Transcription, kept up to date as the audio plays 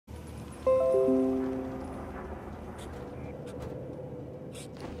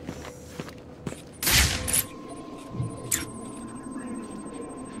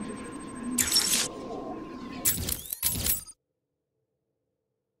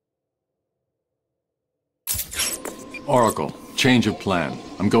Oracle, change of plan.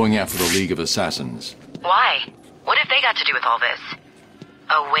 I'm going after the League of Assassins. Why? What have they got to do with all this?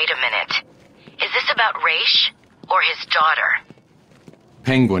 Oh, wait a minute. Is this about Raish or his daughter?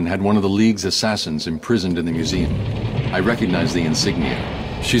 Penguin had one of the League's assassins imprisoned in the museum. I recognize the insignia.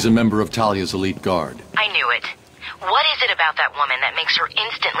 She's a member of Talia's elite guard. I knew it. What is it about that woman that makes her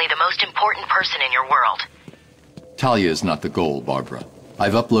instantly the most important person in your world? Talia is not the goal, Barbara.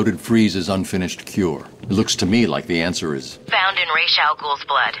 I've uploaded Freeze's unfinished cure. It looks to me like the answer is... found in Ra's al Ghul's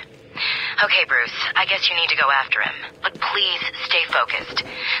blood. Okay, Bruce, I guess you need to go after him. But please stay focused.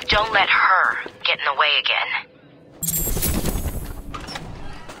 Don't let her get in the way again.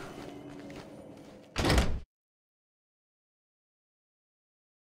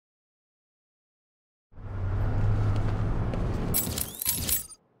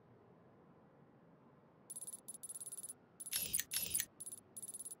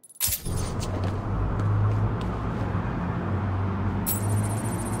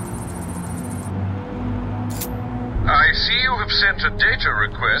 I see you have sent a data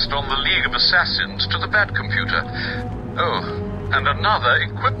request on the League of Assassins to the Bat computer. Oh, and another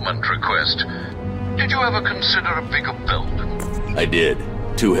equipment request. Did you ever consider a bigger build? I did.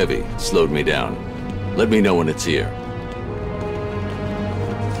 Too heavy. Slowed me down. Let me know when it's here.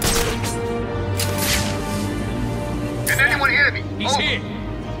 Can anyone hear me? He's here.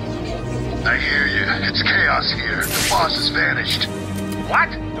 I hear you. It's chaos here. The boss has vanished. What?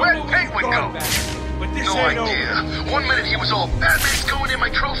 Where'd Penguin go? But this No ain't idea. One minute he was all, Batman's going in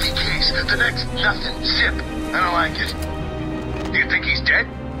my trophy case. The next, nothing. Zip. I don't like it. Do you think he's dead?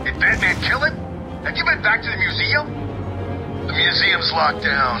 Did Batman kill him? Have you been back to the museum? The museum's locked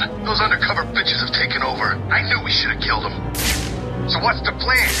down. Those undercover bitches have taken over. I knew we should have killed him. So what's the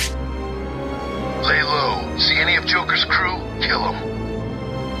plan? Lay low. See any of Joker's crew? Kill them.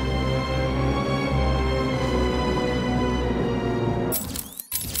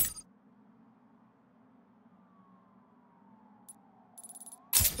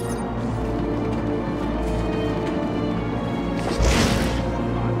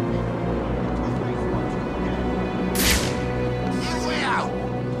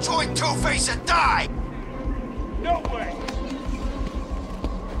 Two-Face and die! No way!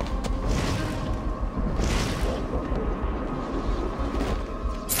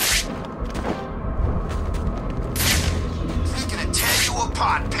 He's gonna tear you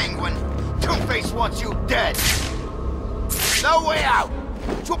apart, Penguin. Two-Face wants you dead. No way out!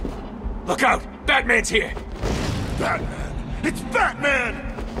 Look out! Batman's here! Batman! It's Batman!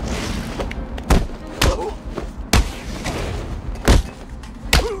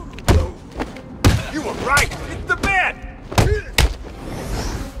 You were right! It's the Bat!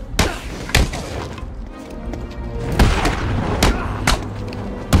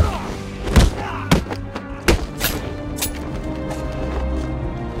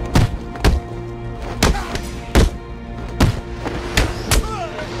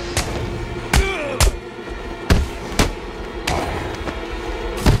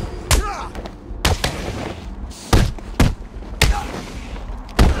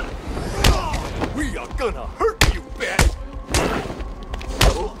 We are gonna hurt you, Bat!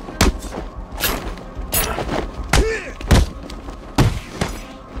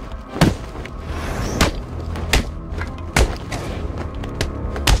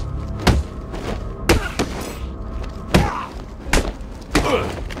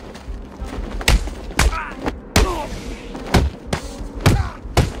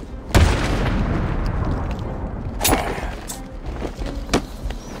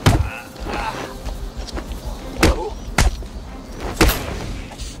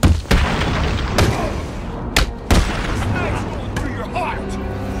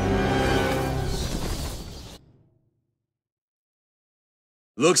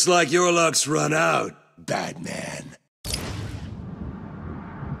 Looks like your luck's run out, Batman.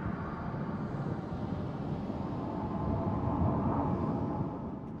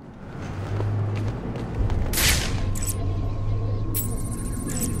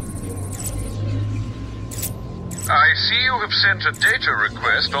 I see you have sent a data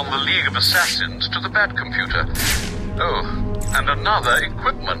request on the League of Assassins to the Bat computer. Oh, and another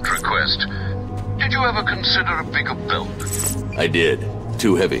equipment request. Did you ever consider a bigger build? I did.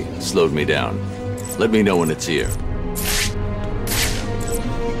 Too heavy. Slowed me down. Let me know when it's here. Have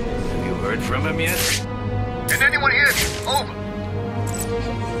you heard from him yet? Can anyone hear me? Over.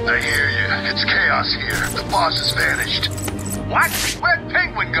 I hear you. It's chaos here. The boss has vanished. What? Where'd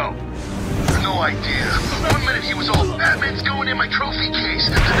Penguin go? No idea. One minute he was all, Batman's going in my trophy case.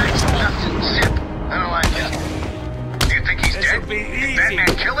 The next, nothing. Zip. I don't like it. Do you think he's dead? This'll be Did easy.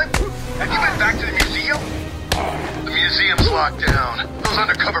 Batman kill him? Have you been back to the museum? The locked down. Those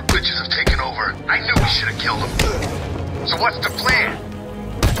undercover bitches have taken over. I knew we should have killed them. So what's the plan?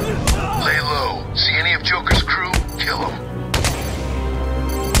 Lay low. See any of Joker's crew? Kill them.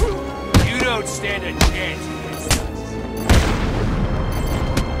 You don't stand a chance against us.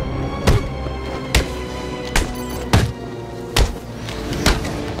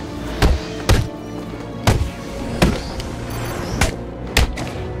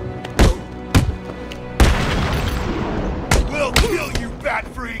 We'll kill you, bat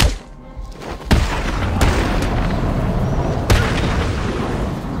freak!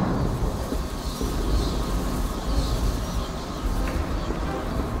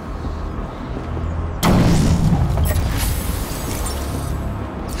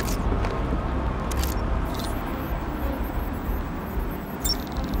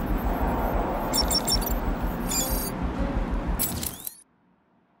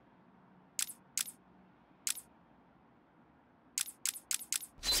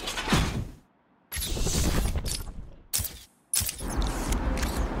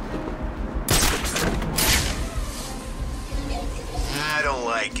 I don't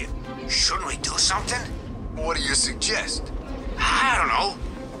like it. Shouldn't we do something? What do you suggest? I don't know.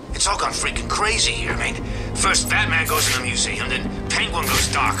 It's all gone freaking crazy here. I mean, first Batman goes in the museum, then Penguin goes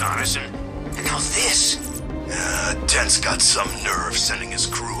dark on us, and now this. Dent's got some nerve sending his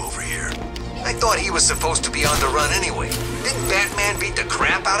crew over here. I thought he was supposed to be on the run anyway. Didn't Batman beat the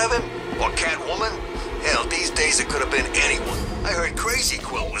crap out of him? Or Catwoman? Hell, these days it could have been anyone. I heard Crazy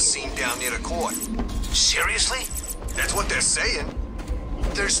Quilt was seen down near the court. Seriously? That's what they're saying.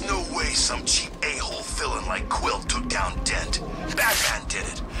 There's no way some cheap a-hole villain like Quilt took down Dent. Batman did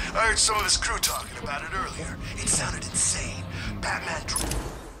it. I heard some of his crew talking about it earlier. It sounded insane. Batman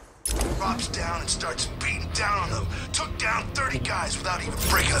drops down and starts beating down on them. Took down 30 guys without even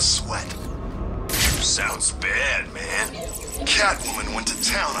breaking a sweat. Sounds bad, man. Catwoman went to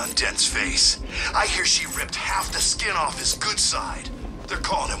town on Dent's face. I hear she ripped half the skin off his good side. They're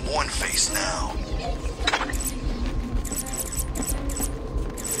calling him One-Face now.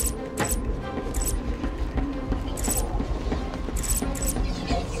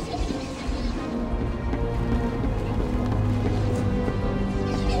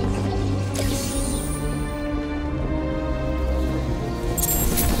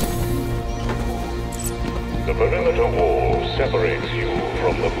 The perimeter wall separates you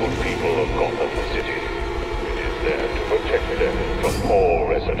from the good people of Gotham City. It is there to protect them from all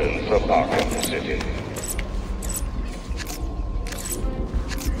residents of Arkham City.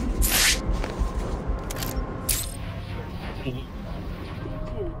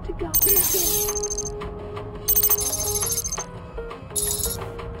 To Gotham City.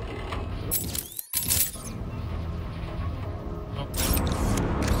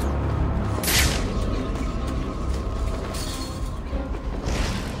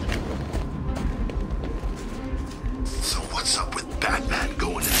 So what's up with Batman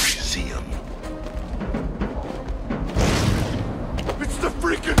going to the museum? It's the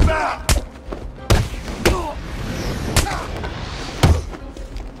freaking map!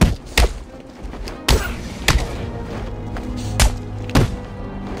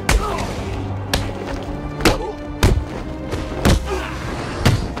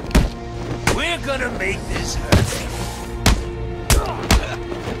 We're gonna make this hurt.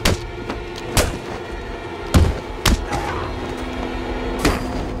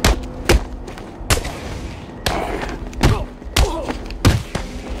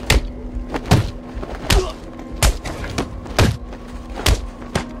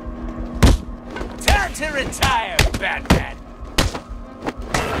 Time to retire, Batman!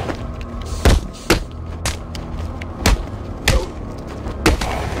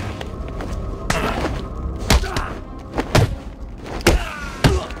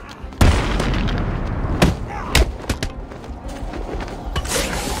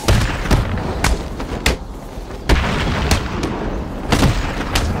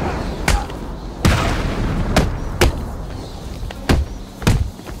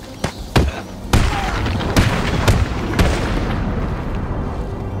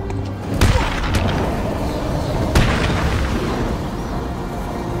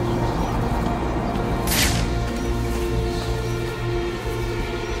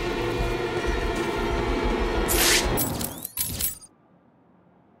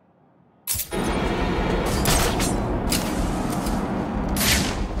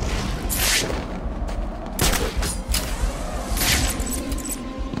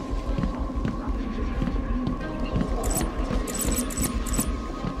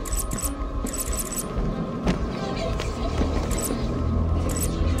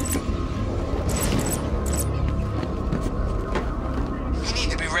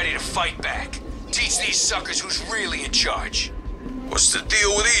 fight back. Teach these suckers who's really in charge. What's the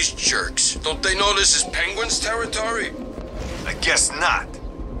deal with these jerks? Don't they know this is Penguin's territory? I guess not.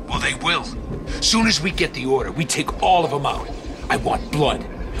 Well, they will. Soon as we get the order, we take all of them out. I want blood.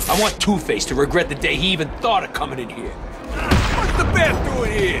 I want Two-Face to regret the day he even thought of coming in here. What's the Bat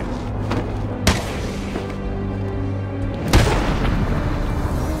doing here?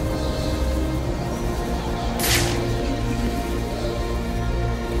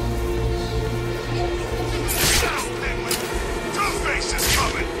 Two-Face is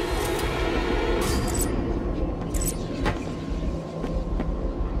coming!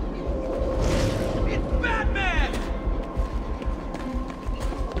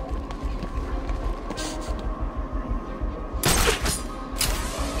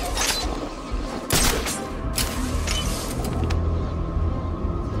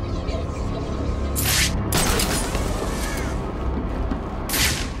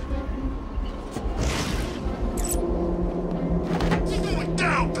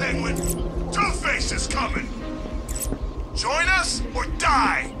 Penguin! Two-Face is coming! Join us or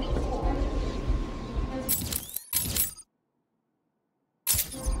die!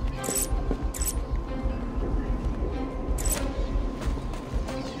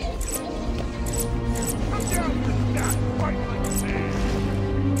 Come down with the Bat, fight like a man.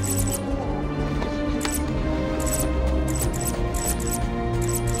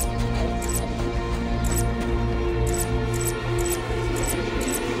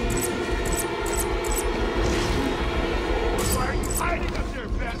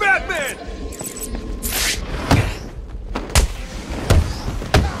 Batman! It's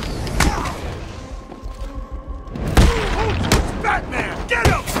Batman! Get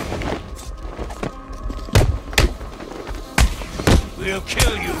him! We'll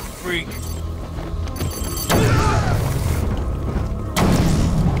kill you, freak.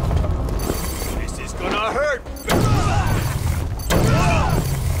 This is gonna hurt!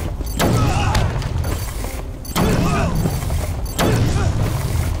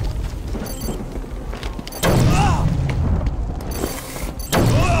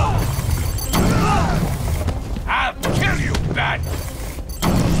 I'll kill you, Bat!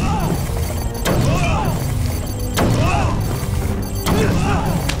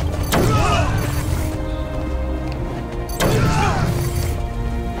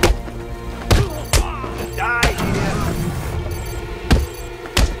 Die here!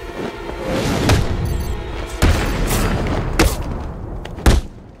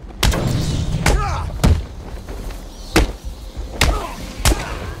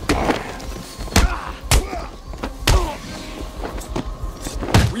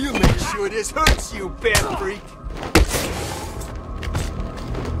 Will you make sure this hurts you, Bat Freak?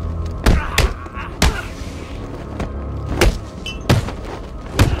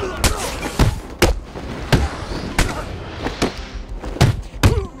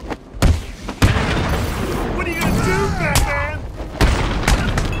 What are you gonna do, Batman?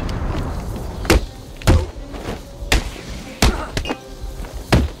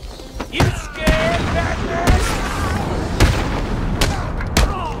 You scared, Batman?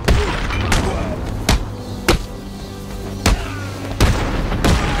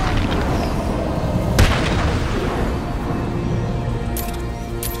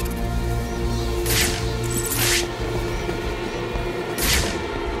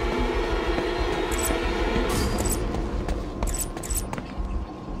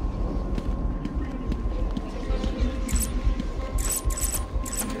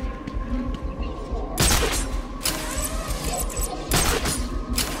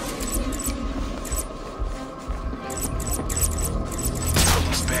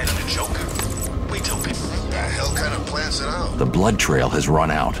 The blood trail has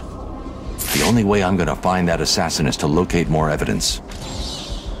run out. The only way I'm gonna find that assassin is to locate more evidence.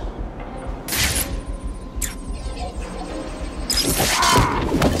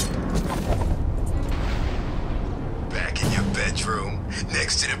 Back in your bedroom,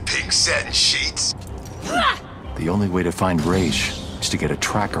 next to the pink satin sheets. The only way to find Raish is to get a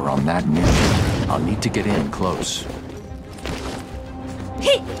tracker on that ninja. I'll need to get in close.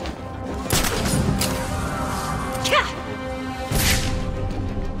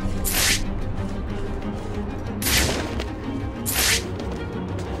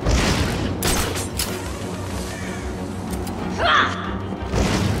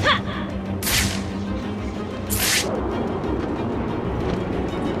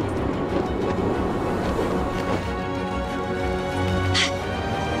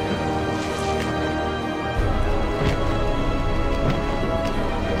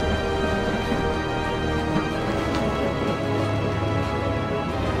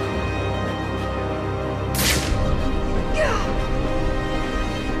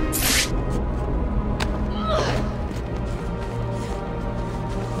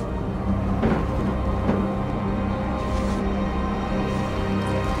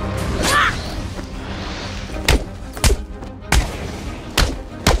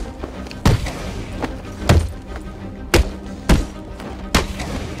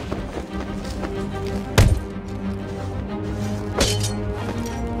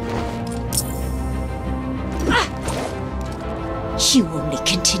 You only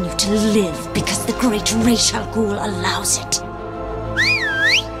continue to live because the great Ra's al Ghul allows it.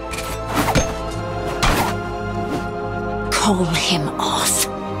 Call him off.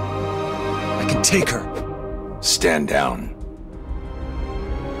 I can take her. Stand down.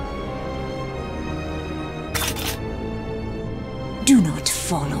 Do not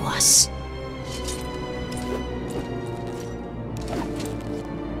follow us.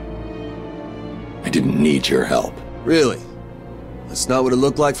 I didn't need your help. Really? That's not what it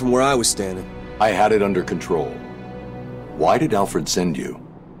looked like from where I was standing. I had it under control. Why did Alfred send you?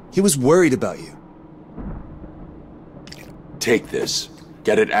 He was worried about you. Take this,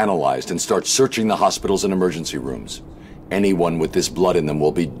 get it analyzed, and start searching the hospitals and emergency rooms. Anyone with this blood in them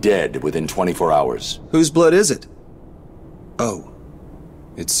will be dead within 24 hours. Whose blood is it? Oh,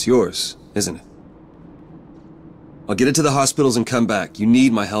 it's yours, isn't it? I'll get it to the hospitals and come back. You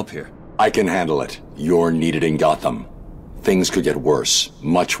need my help here. I can handle it. You're needed in Gotham. Things could get worse,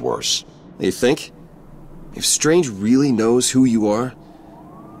 much worse. You think? If Strange really knows who you are,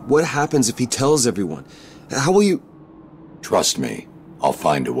 what happens if he tells everyone? How will you... Trust me, I'll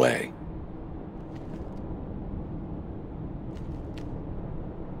find a way.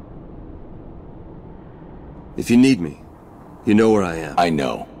 If you need me, you know where I am. I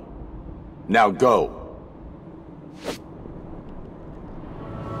know. Now go!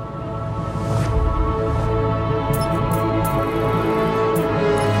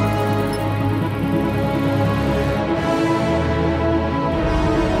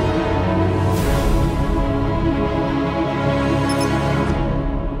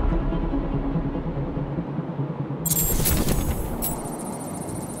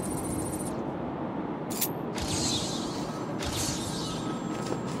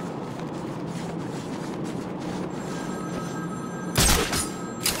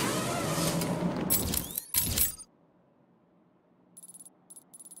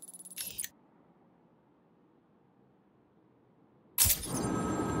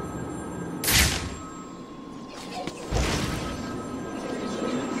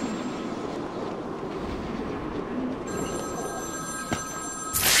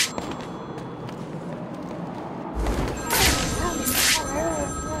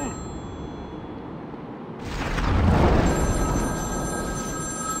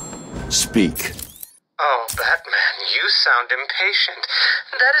 Speak. Oh, Batman, you sound impatient.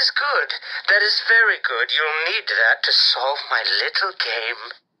 That is good. That is very good. You'll need that to solve my little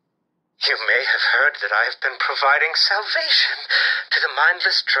game. You may have heard that I have been providing salvation to the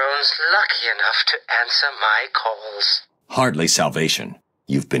mindless drones lucky enough to answer my calls. Hardly salvation.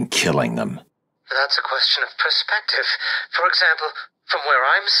 You've been killing them. That's a question of perspective. For example, from where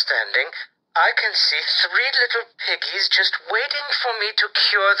I'm standing, I can see 3 little piggies just waiting for me to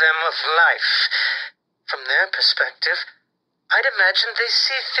cure them of life. From their perspective, I'd imagine they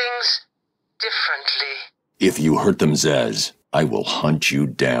see things differently. If you hurt them, Zez, I will hunt you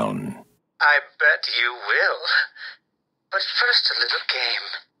down. I bet you will. But first, a little game.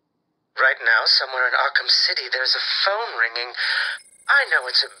 Right now, somewhere in Arkham City, there's a phone ringing. I know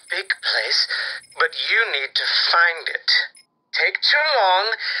it's a big place, but you need to find it. Take too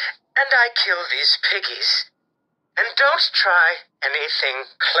long, and I kill these piggies. And don't try anything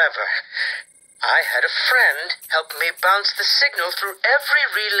clever. I had a friend help me bounce the signal through every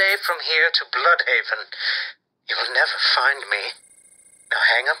relay from here to Bloodhaven. You'll never find me. Now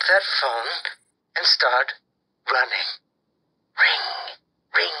hang up that phone and start running. Ring,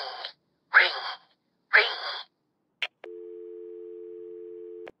 ring, ring, ring.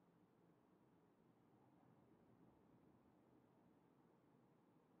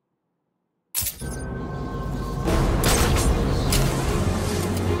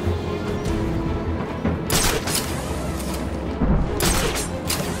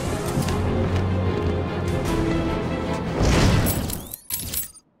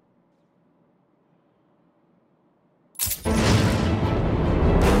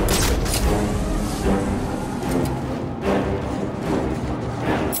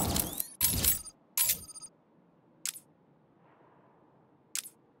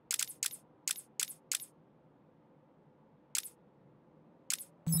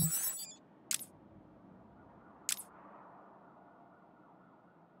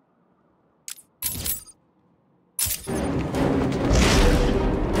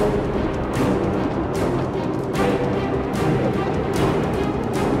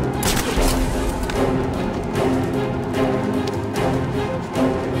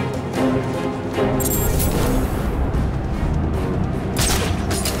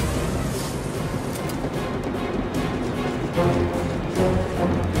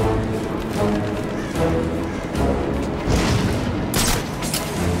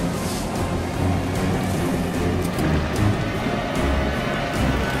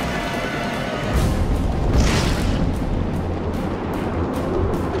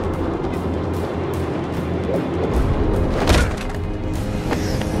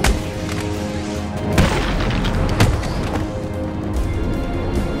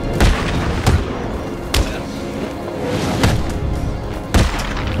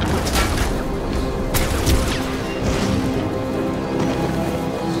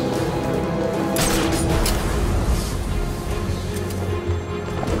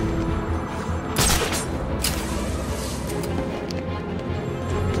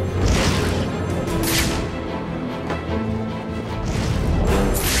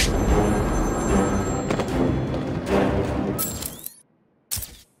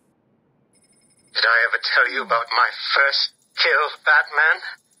 Did I ever tell you about my first kill, Batman?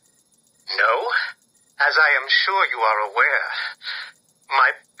 No? As I am sure you are aware,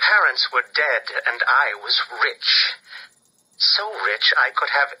 my parents were dead and I was rich. So rich I could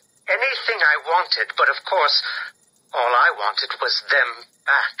have anything I wanted, but of course, all I wanted was them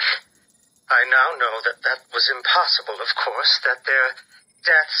back. I now know that that was impossible, of course, that their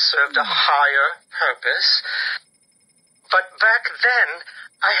death served a higher purpose. But back then,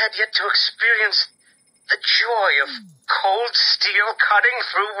 I had yet to experience the joy of cold steel cutting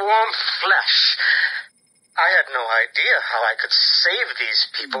through warm flesh. I had no idea how I could save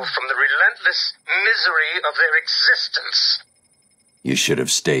these people from the relentless misery of their existence. You should have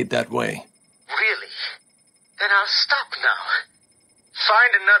stayed that way. Really? Then I'll stop now.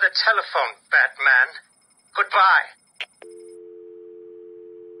 Find another telephone, Batman. Goodbye.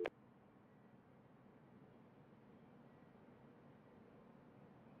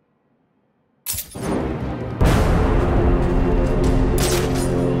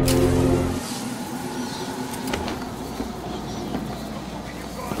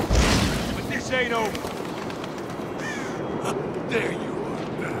 Ain't over. There you are,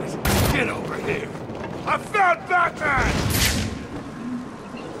 Bat. Get over here. I found Batman!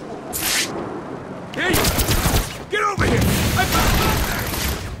 Hey! Get over here! I found Batman!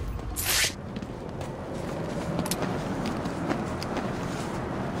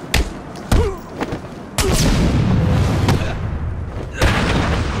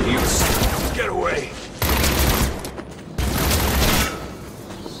 You get away!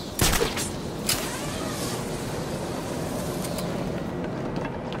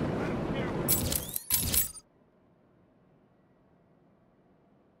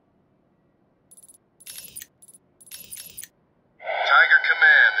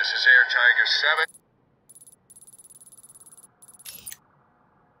 This is Air Tiger 7.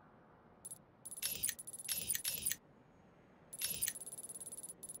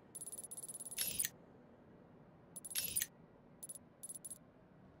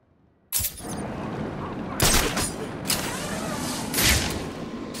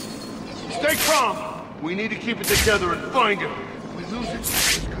 Stay calm! We need to keep it together and find him. If we lose it,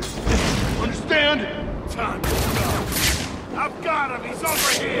 understand? Time to go. I've got him! He's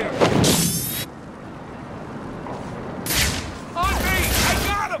over here! On me! I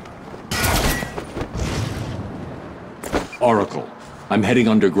got him! Oracle, I'm heading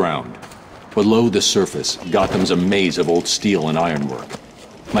underground. Below the surface, Gotham's a maze of old steel and ironwork.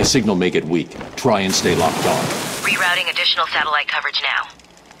 My signal may get weak. Try and stay locked on. Rerouting additional satellite coverage now.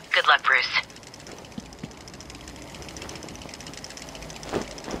 Good luck, Bruce.